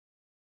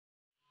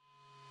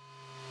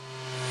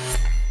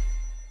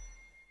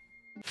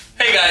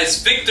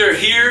guys, Victor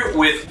here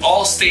with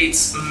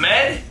Allstate's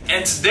Med,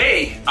 and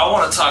today I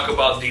want to talk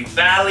about the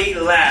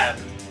Valleylab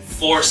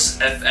Force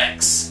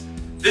FX.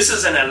 This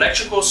is an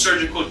electrical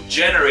surgical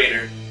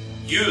generator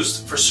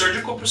used for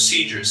surgical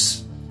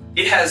procedures.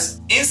 It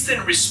has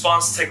instant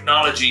response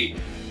technology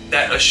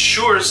that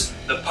assures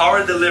the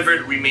power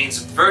delivered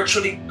remains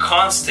virtually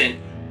constant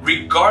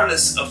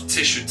regardless of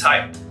tissue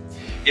type.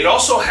 It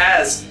also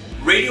has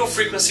radio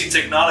frequency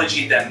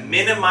technology that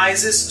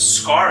minimizes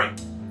scarring.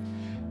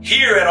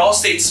 Here at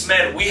Allstate's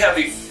Med, we have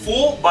a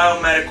full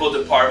biomedical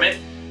department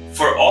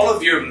for all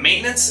of your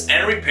maintenance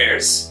and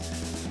repairs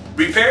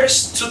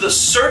to the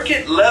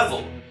circuit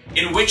level,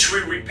 in which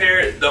we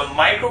repair the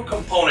micro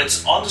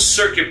components on the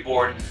circuit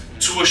board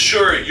to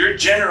assure your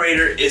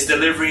generator is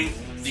delivering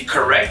the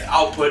correct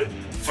output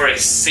for a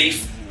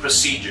safe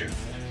procedure.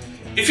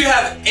 If you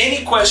have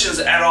any questions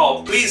at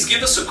all, please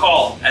give us a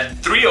call at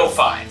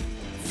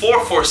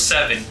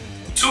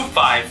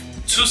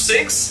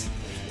 305-447-2526.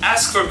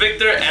 Ask for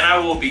Victor and I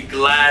will be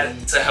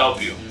glad to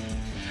help you.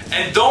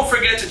 And don't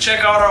forget to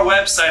check out our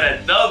website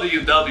at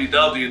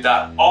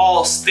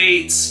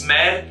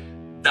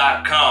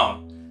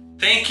www.allstatesmed.com.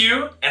 Thank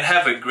you and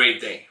have a great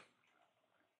day.